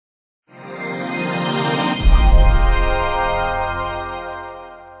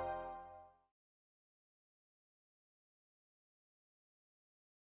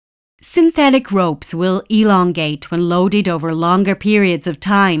Synthetic ropes will elongate when loaded over longer periods of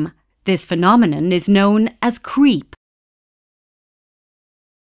time. This phenomenon is known as creep.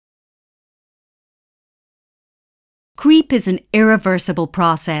 Creep is an irreversible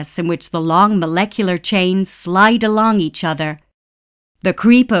process in which the long molecular chains slide along each other. The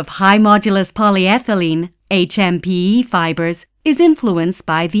creep of high-modulus polyethylene, HMPE fibers, is influenced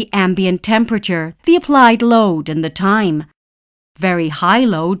by the ambient temperature, the applied load, and the time. Very high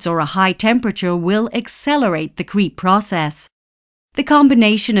loads or a high temperature will accelerate the creep process. The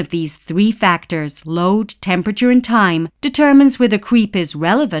combination of these three factors, load, temperature, and time, determines whether creep is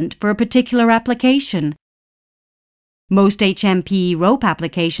relevant for a particular application. Most HMPE rope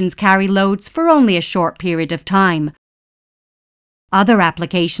applications carry loads for only a short period of time. Other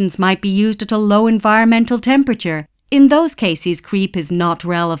applications might be used at a low environmental temperature. In those cases, creep is not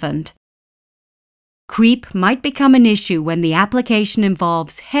relevant. Creep might become an issue when the application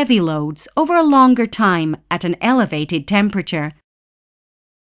involves heavy loads over a longer time at an elevated temperature.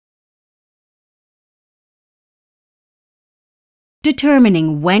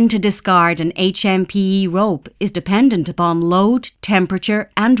 Determining when to discard an HMPE rope is dependent upon load,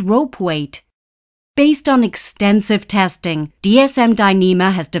 temperature, and rope weight. Based on extensive testing,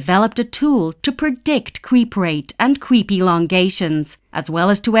 Dyneema has developed a tool to predict creep rate and creep elongations, as well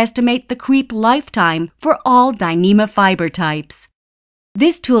as to estimate the creep lifetime for all Dyneema fiber types.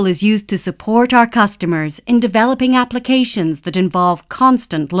 This tool is used to support our customers in developing applications that involve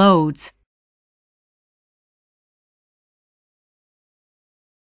constant loads.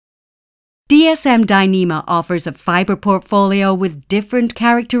 Dyneema offers a fiber portfolio with different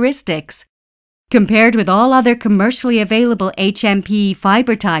characteristics. Compared with all other commercially available HMPE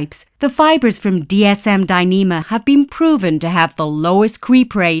fiber types, the fibers from Dyneema have been proven to have the lowest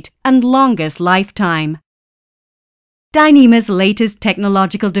creep rate and longest lifetime. Dyneema's latest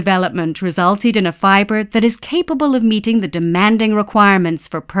technological development resulted in a fiber that is capable of meeting the demanding requirements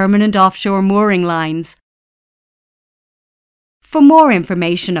for permanent offshore mooring lines. For more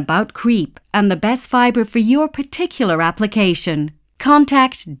information about creep and the best fiber for your particular application,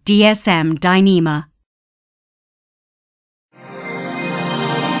 contact Dyneema.